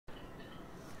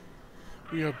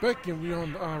We are back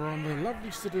and are on the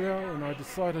lovely Citadel, and I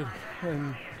decided,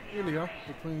 and earlier,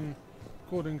 between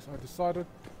recordings, I decided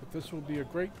that this will be a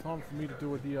great time for me to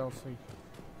do a DLC.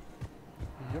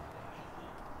 Yep.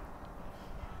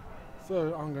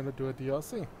 So I'm going to do a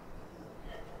DLC.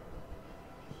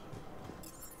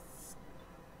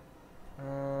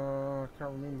 I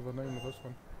can't remember the name of this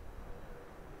one.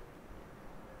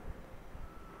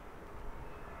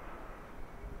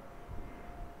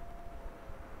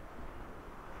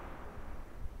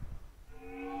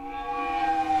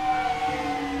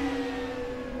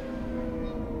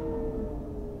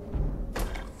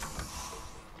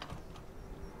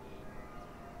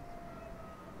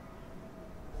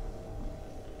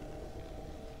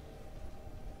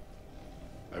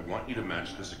 I want you to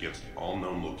match this against all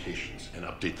known locations and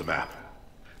update the map.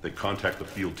 Then contact the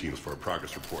field teams for a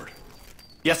progress report.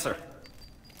 Yes, sir.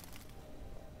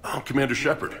 Oh, Commander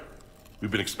Shepard.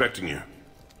 We've been expecting you.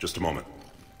 Just a moment.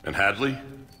 And Hadley,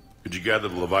 could you gather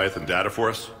the Leviathan data for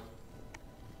us?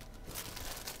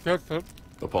 Yes, sir.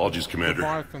 Apologies, Commander.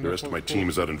 Leviathan, The rest of my team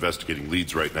is out investigating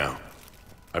leads right now.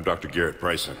 I'm Dr. Garrett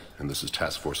Bryson, and this is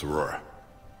Task Force Aurora.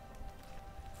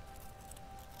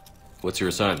 What's your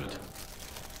assignment?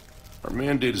 Our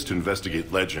mandate is to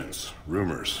investigate legends,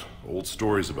 rumors, old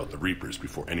stories about the Reapers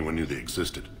before anyone knew they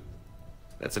existed.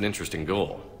 That's an interesting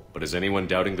goal. But is anyone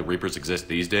doubting the Reapers exist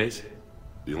these days?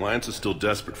 The Alliance is still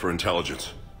desperate for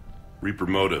intelligence. Reaper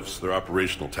motives, their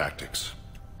operational tactics.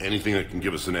 Anything that can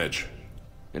give us an edge.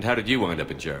 And how did you wind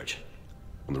up in charge?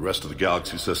 When the rest of the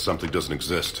galaxy says something doesn't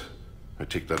exist, I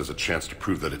take that as a chance to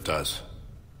prove that it does.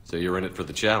 So you're in it for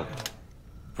the challenge?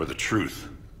 For the truth.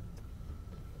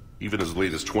 Even as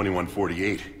late as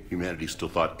 2148, humanity still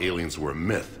thought aliens were a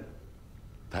myth.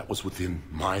 That was within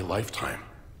my lifetime.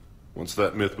 Once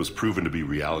that myth was proven to be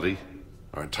reality,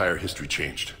 our entire history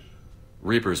changed.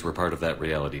 Reapers were part of that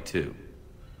reality too.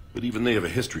 But even they have a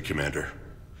history, Commander.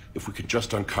 If we could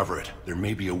just uncover it, there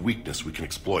may be a weakness we can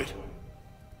exploit.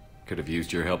 Could have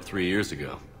used your help 3 years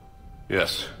ago.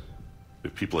 Yes.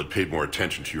 If people had paid more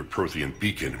attention to your Prothean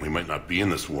beacon, we might not be in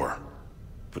this war.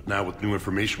 But now with new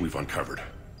information we've uncovered,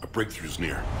 a breakthrough's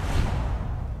near.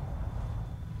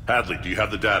 Hadley, do you have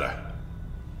the data?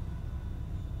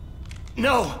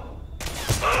 No!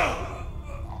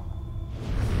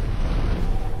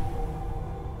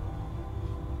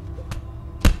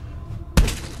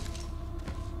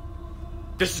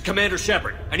 This is Commander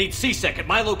Shepard. I need C-Sec at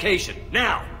my location,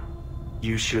 now!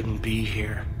 You shouldn't be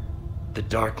here. The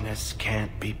darkness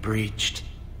can't be breached.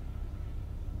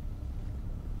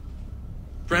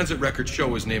 Transit records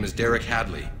show his name is Derek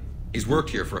Hadley. He's worked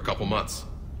here for a couple months.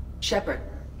 Shepard,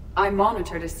 I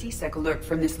monitored a C-Sec alert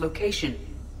from this location.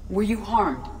 Were you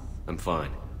harmed? I'm fine.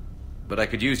 But I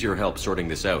could use your help sorting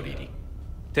this out, EDI.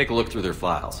 Take a look through their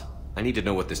files. I need to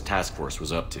know what this task force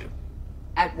was up to.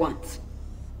 At once.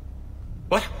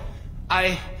 What?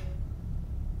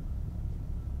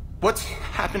 What's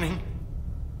happening?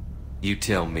 You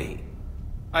tell me.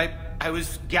 I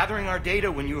was gathering our data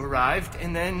when you arrived,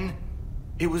 and then...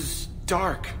 it was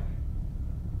dark.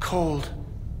 Cold.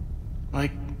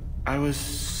 Like I was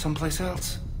someplace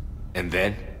else. And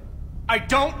then? I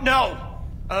don't know!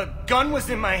 A gun was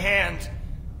in my hand.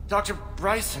 Dr.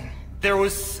 Bryson, there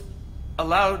was a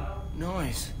loud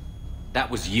noise. That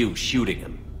was you shooting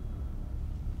him.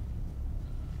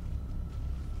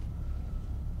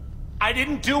 I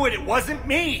didn't do it, it wasn't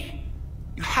me!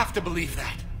 You have to believe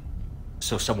that.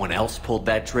 So someone else pulled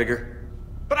that trigger?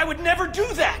 But I would never do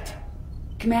that!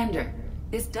 Commander,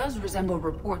 this does resemble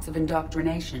reports of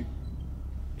indoctrination.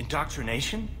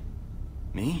 Indoctrination?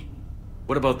 Me?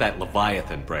 What about that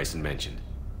Leviathan Bryson mentioned?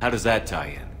 How does that tie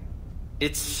in?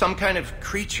 It's some kind of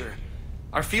creature.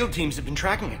 Our field teams have been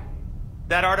tracking it.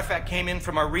 That artifact came in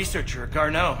from our researcher,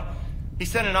 Garneau. He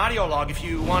sent an audio log if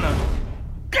you wanna...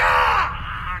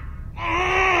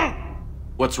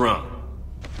 What's wrong?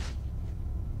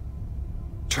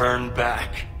 Turn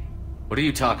back. What are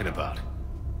you talking about?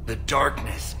 The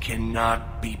darkness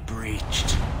cannot be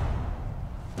breached.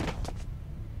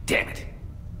 Damn it.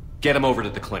 Get him over to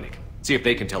the clinic. See if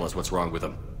they can tell us what's wrong with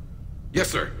him. Yes,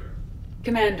 sir.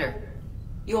 Commander,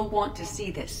 you'll want to see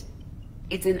this.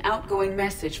 It's an outgoing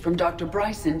message from Dr.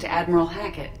 Bryson to Admiral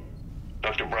Hackett.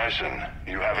 Dr. Bryson,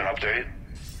 you have an update?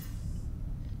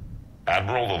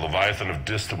 Admiral, the Leviathan of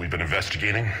Dis that we've been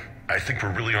investigating, I think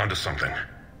we're really onto something.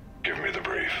 Give me the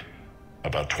brief.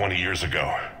 About 20 years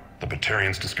ago, the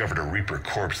Batarians discovered a Reaper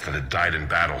corpse that had died in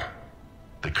battle.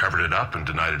 They covered it up and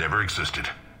denied it ever existed.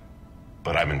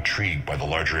 But I'm intrigued by the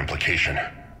larger implication.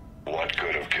 What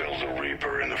could have killed the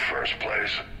Reaper in the first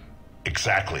place?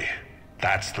 Exactly.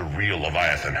 That's the real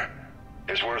Leviathan.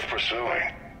 It's worth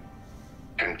pursuing.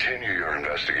 Continue your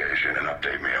investigation and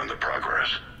update me on the progress.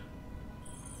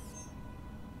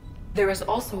 There is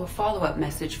also a follow-up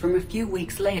message from a few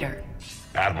weeks later.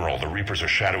 Admiral, the Reapers are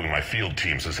shadowing my field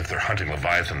teams as if they're hunting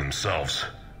Leviathan themselves.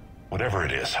 Whatever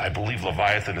it is, I believe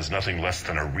Leviathan is nothing less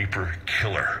than a Reaper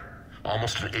killer.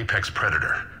 Almost an apex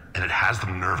predator, and it has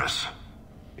them nervous.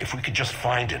 If we could just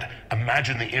find it,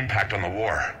 imagine the impact on the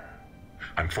war.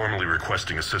 I'm formally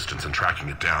requesting assistance in tracking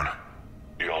it down.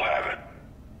 You'll have it.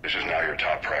 This is now your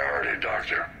top priority,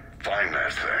 Doctor. Find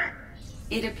that thing.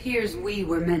 It appears we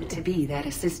were meant to be that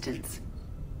assistance.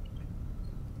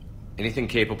 Anything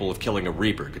capable of killing a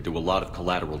Reaper could do a lot of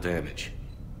collateral damage.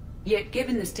 Yet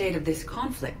given the state of this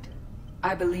conflict,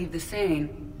 I believe the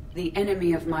saying, "The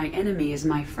enemy of my enemy is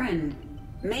my friend,"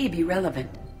 may be relevant.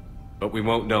 But we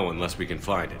won't know unless we can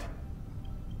find it.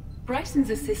 Bryson's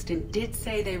assistant did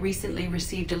say they recently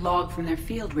received a log from their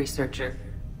field researcher.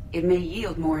 It may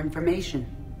yield more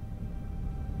information.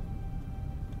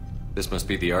 This must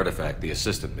be the artifact the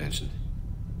assistant mentioned.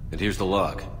 And here's the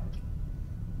log.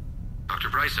 Dr.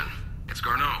 Bryson, it's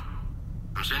Garneau.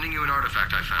 I'm sending you an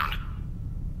artifact I found.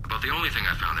 About the only thing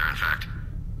I found there, in fact.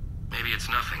 Maybe it's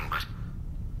nothing, but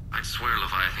I'd swear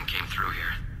Leviathan came through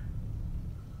here.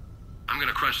 I'm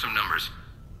gonna crunch some numbers.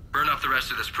 Burn up the rest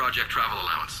of this Project Travel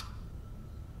allowance.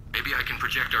 Maybe I can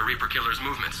project our Reaper killer's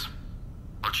movements.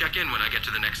 I'll check in when I get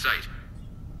to the next site.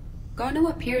 Garneau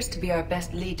appears to be our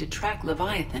best lead to track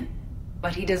Leviathan,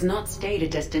 but he does not state a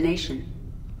destination.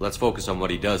 Let's focus on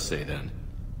what he does say, then.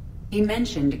 He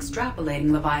mentioned extrapolating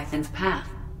Leviathan's path.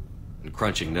 And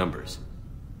crunching numbers.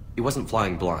 He wasn't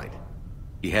flying blind.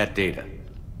 He had data.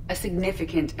 A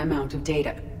significant amount of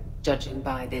data, judging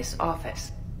by this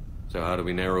office. So how do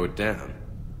we narrow it down?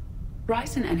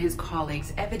 Bryson and his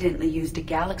colleagues evidently used a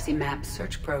galaxy map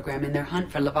search program in their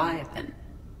hunt for Leviathan.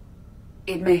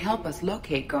 It may help us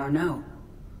locate Garneau.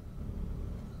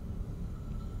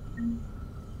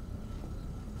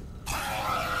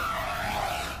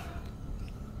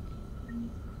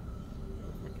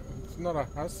 It's not a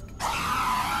husk.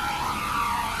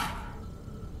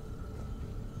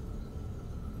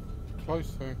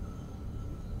 Close though.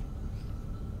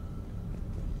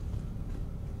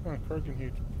 Oh, Krogan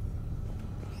huge.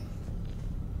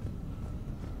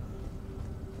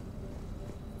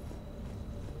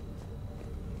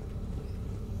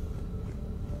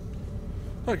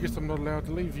 I guess I'm not allowed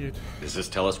to leave yet. Does this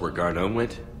tell us where Garneau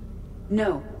went?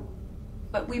 No.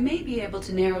 But we may be able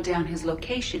to narrow down his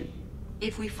location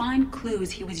if we find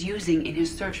clues he was using in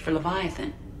his search for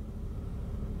Leviathan.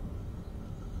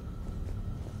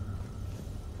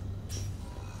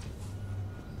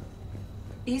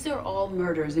 These are all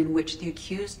murders in which the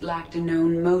accused lacked a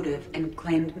known motive and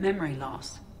claimed memory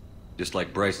loss. Just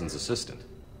like Bryson's assistant.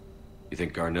 You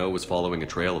think Garneau was following a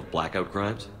trail of blackout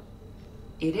crimes?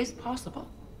 It is possible.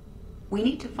 We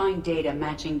need to find data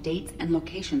matching dates and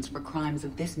locations for crimes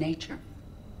of this nature.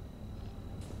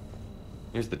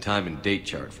 Here's the time and date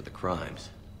chart for the crimes.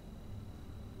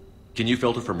 Can you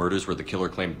filter for murders where the killer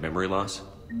claimed memory loss?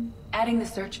 Adding the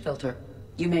search filter,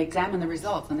 you may examine the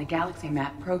results on the Galaxy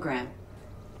Map program.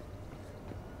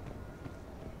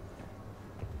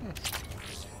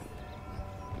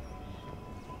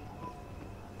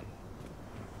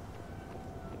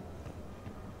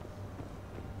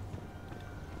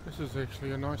 This is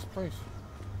actually a nice place.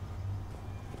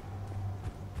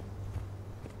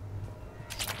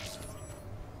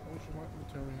 Ultramite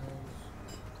materials.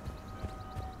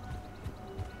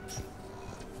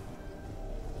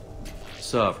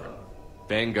 Sovereign.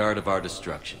 Vanguard of our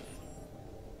destruction.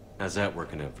 How's that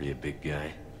working out for you, big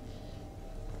guy?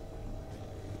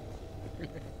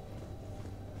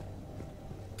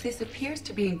 This appears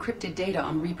to be encrypted data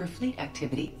on Reaper fleet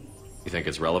activity. You think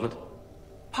it's relevant?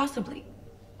 Possibly.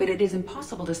 But it is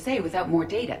impossible to say without more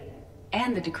data.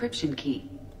 And the decryption key.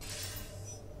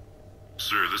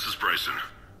 Sir, this is Bryson.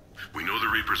 We know the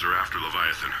Reapers are after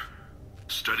Leviathan.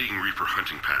 Studying Reaper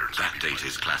hunting patterns. That data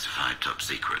is classified top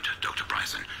secret, Dr.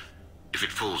 Bryson. If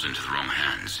it falls into the wrong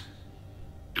hands...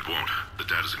 It won't. The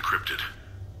data's encrypted.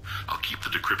 I'll keep the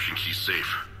decryption key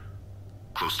safe.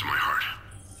 Close to my heart.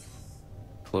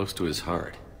 Close to his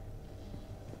heart.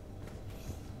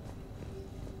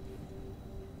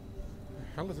 The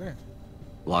hell is that?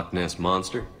 Loch Ness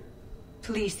Monster?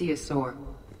 Plesiosaur.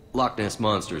 Loch Ness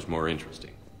Monster is more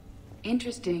interesting.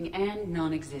 Interesting and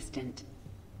non-existent.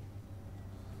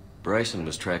 Bryson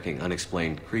was tracking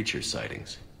unexplained creature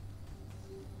sightings.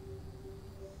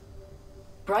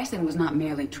 Bryson was not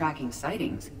merely tracking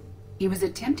sightings. He was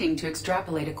attempting to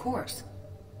extrapolate a course.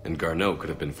 And Garneau could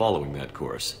have been following that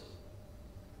course.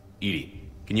 Edie,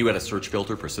 can you add a search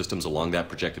filter for systems along that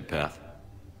projected path?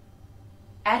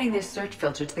 Adding this search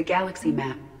filter to the galaxy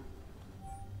map.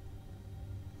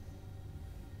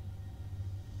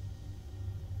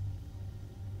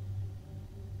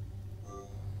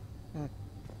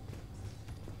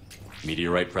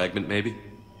 Meteorite fragment, maybe?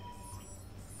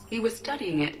 He was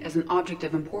studying it as an object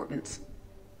of importance.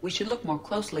 We should look more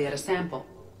closely at a sample.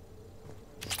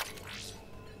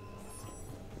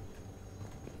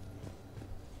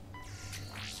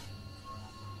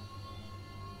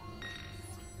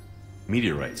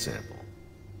 Meteorite sample.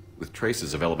 With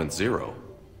traces of element 0.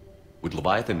 Would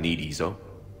Leviathan need EZO?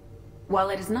 While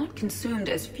it is not consumed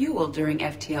as fuel during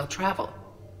FTL travel,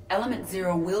 element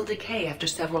 0 will decay after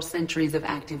several centuries of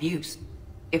active use.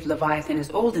 If Leviathan is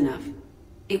old enough,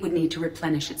 it would need to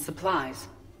replenish its supplies.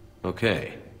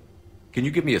 Okay. Can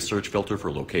you give me a search filter for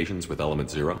locations with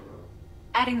element 0?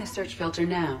 Adding the search filter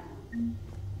now.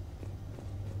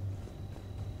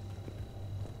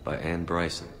 By Anne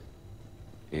Bryson.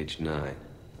 Age 9.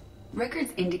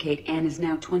 Records indicate Anne is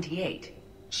now 28.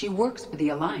 She works for the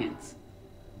Alliance.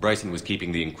 Bryson was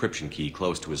keeping the encryption key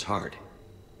close to his heart.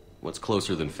 What's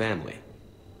closer than family?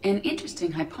 An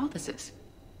interesting hypothesis.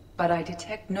 But I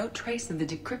detect no trace of the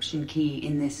decryption key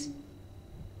in this...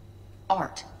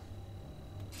 art.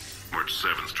 March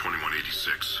 7th,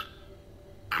 2186.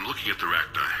 I'm looking at the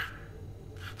Rachni.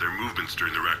 Their movements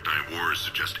during the Rachni Wars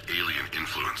suggest alien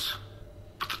influence.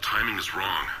 But the timing is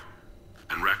wrong.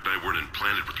 And Rachni weren't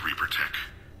implanted with Reaper tech.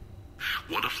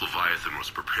 What if Leviathan was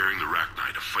preparing the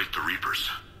Rachni to fight the Reapers?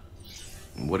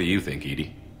 What do you think,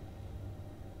 Edie?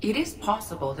 It is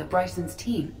possible that Bryson's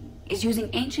team is using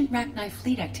ancient Rachni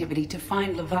fleet activity to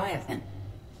find Leviathan.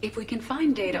 If we can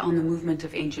find data on the movement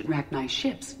of ancient Rachni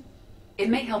ships, it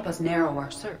may help us narrow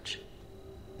our search.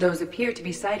 Those appear to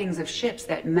be sightings of ships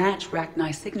that match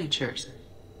Rachni signatures.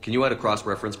 Can you add a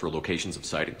cross-reference for locations of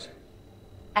sightings?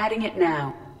 Adding it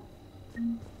now.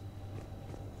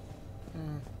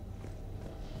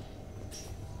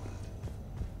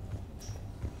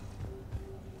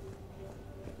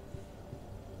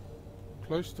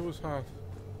 Close to his heart.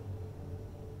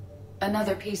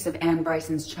 Another piece of Anne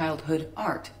Bryson's childhood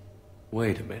art.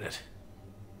 Wait a minute.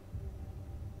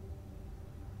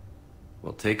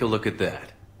 Well, take a look at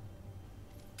that.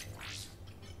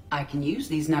 I can use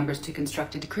these numbers to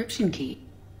construct a decryption key.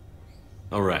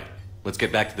 All right, let's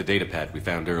get back to the datapad we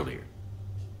found earlier.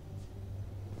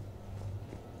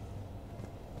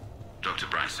 Dr.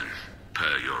 Bryson,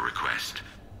 per your request,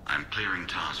 I'm clearing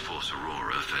Task Force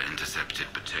Aurora for intercepted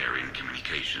Batarian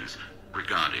communications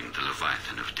regarding the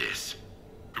Leviathan of Dis.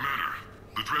 Commander,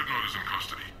 the Dreadnought is in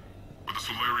custody, but the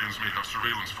Solarians may have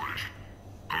surveillance footage.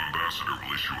 Our ambassador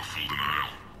will issue a full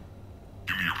denial.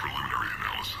 Give me your preliminary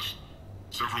analysis.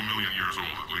 Several million years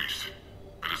old at least,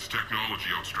 and its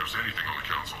technology outstrips anything on the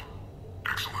Council.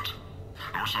 Excellent.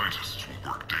 Our scientists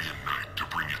will work day and night to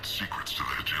bring its secrets to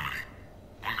the hegemony.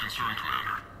 One concern,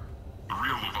 Commander. The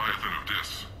real Leviathan of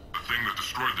Dis, the thing that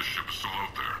destroyed the ship, is still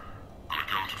out there,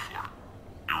 unaccounted for.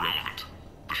 Irrelevant.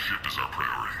 The ship is our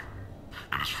priority.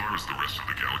 And as far as the rest of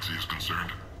the galaxy is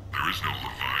concerned, there is no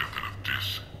Leviathan of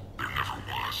Dis. There never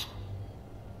was.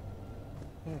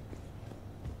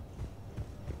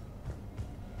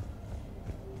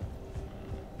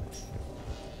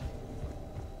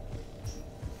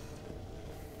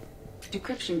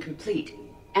 Decryption complete.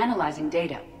 Analyzing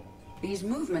data. These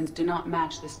movements do not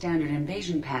match the standard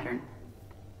invasion pattern.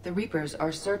 The Reapers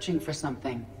are searching for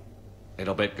something. And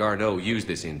I'll bet Garneau used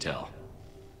this intel.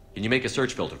 Can you make a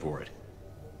search filter for it?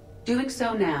 Doing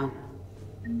so now.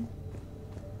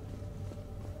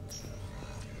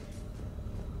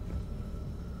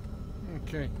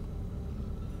 Okay.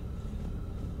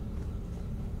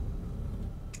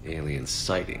 Alien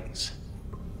sightings.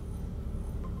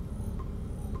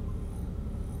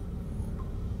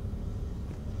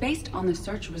 Based on the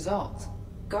search results,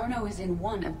 Garneau is in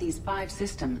one of these 5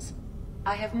 systems.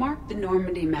 I have marked the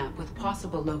Normandy map with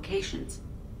possible locations.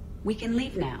 We can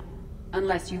leave now,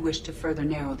 unless you wish to further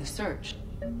narrow the search.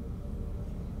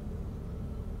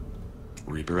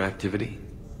 Reaper activity?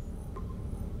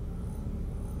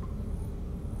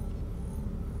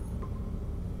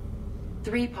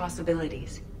 Three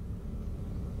possibilities.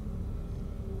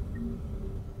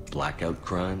 Blackout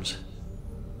crimes?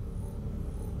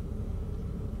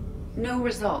 No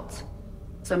results.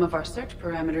 Some of our search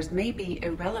parameters may be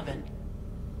irrelevant.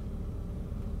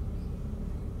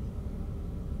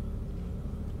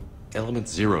 Element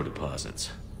 0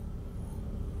 deposits.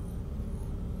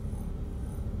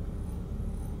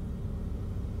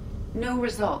 No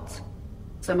results.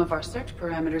 Some of our search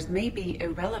parameters may be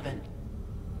irrelevant.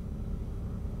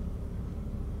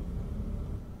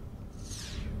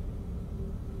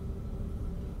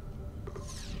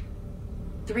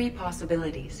 3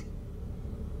 possibilities.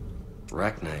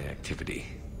 Rachni activity.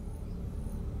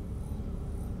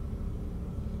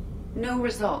 No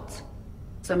results.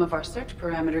 Some of our search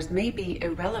parameters may be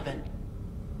irrelevant.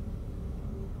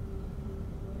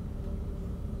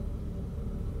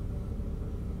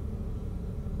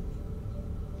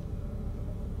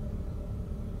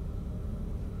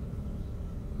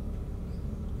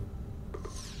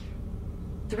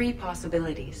 Three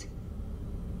possibilities.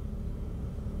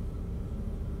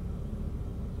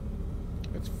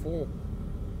 It's 4.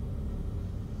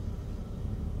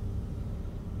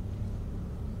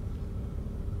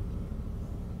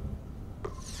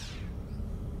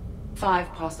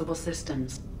 Five possible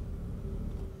systems.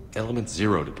 Element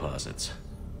 0 deposits.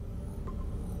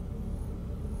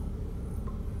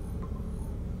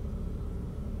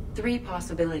 Three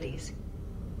possibilities.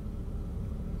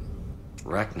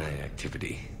 Rachni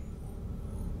activity.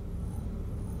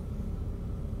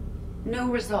 No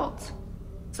results.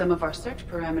 Some of our search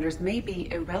parameters may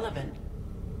be irrelevant.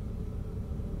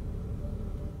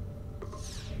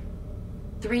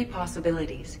 Three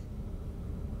possibilities.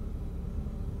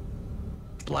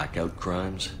 Blackout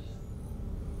crimes.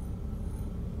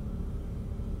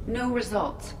 No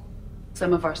results.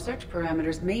 Some of our search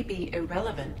parameters may be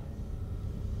irrelevant.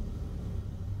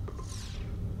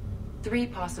 Three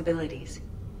possibilities.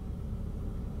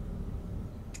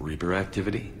 Reaper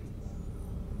activity.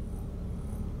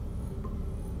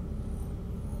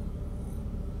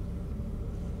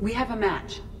 We have a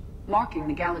match, marking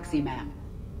the galaxy map.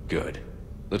 Good.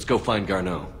 Let's go find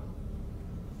Garneau.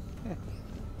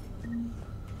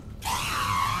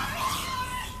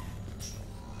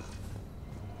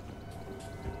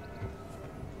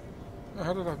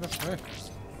 How did I miss that?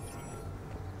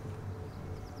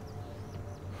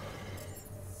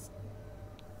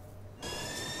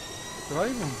 Did I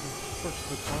even switch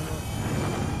the timer?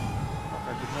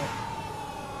 I did not.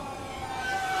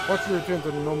 Once we return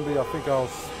to Nombi, I think I'll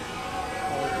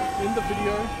end the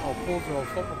video, I'll pause it, I'll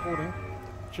stop recording,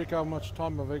 check how much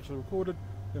time I've actually recorded,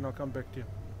 then I'll come back to you.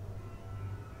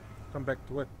 Come back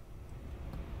to it.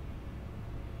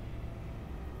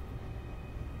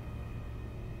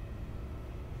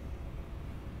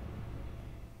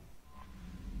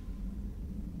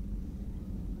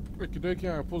 Okie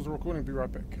dokie, I'll pause the recording, be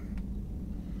right back.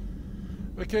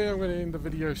 Okay, I'm going to end the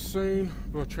video soon.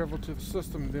 We'll travel to the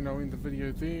system, then I'll end the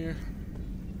video there.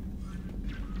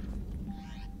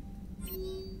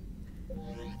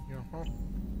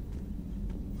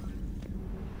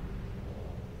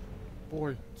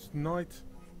 Boy, it's night.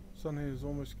 Sun has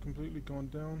almost completely gone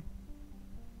down.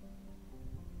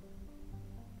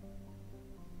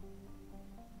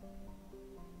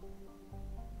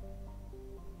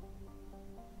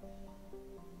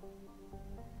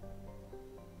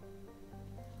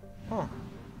 Huh.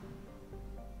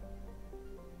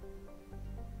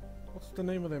 What's the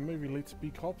name of that movie, Let's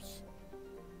Be Cops?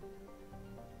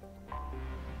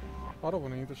 I don't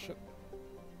want to hear this shit.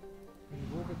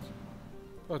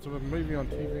 Oh, it's a movie on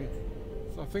TV.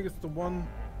 So I think it's the one...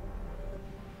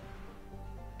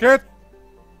 Get!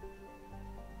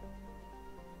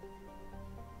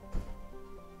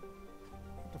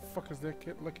 What the fuck is that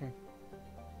cat licking?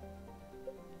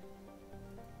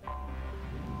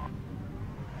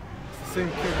 It's the same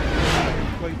cat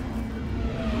that played.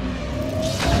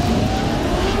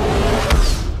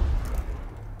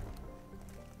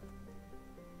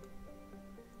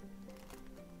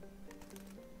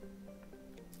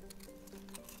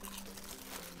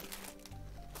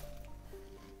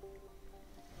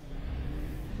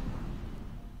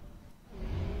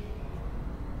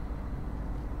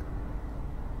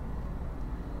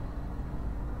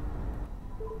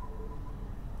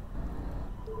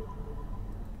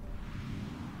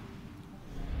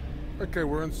 Okay,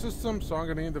 we're in system, so I'm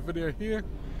going to end the video here.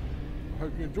 I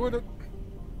hope you enjoyed it.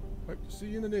 Hope to see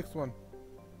you in the next one.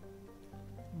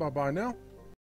 Bye-bye now.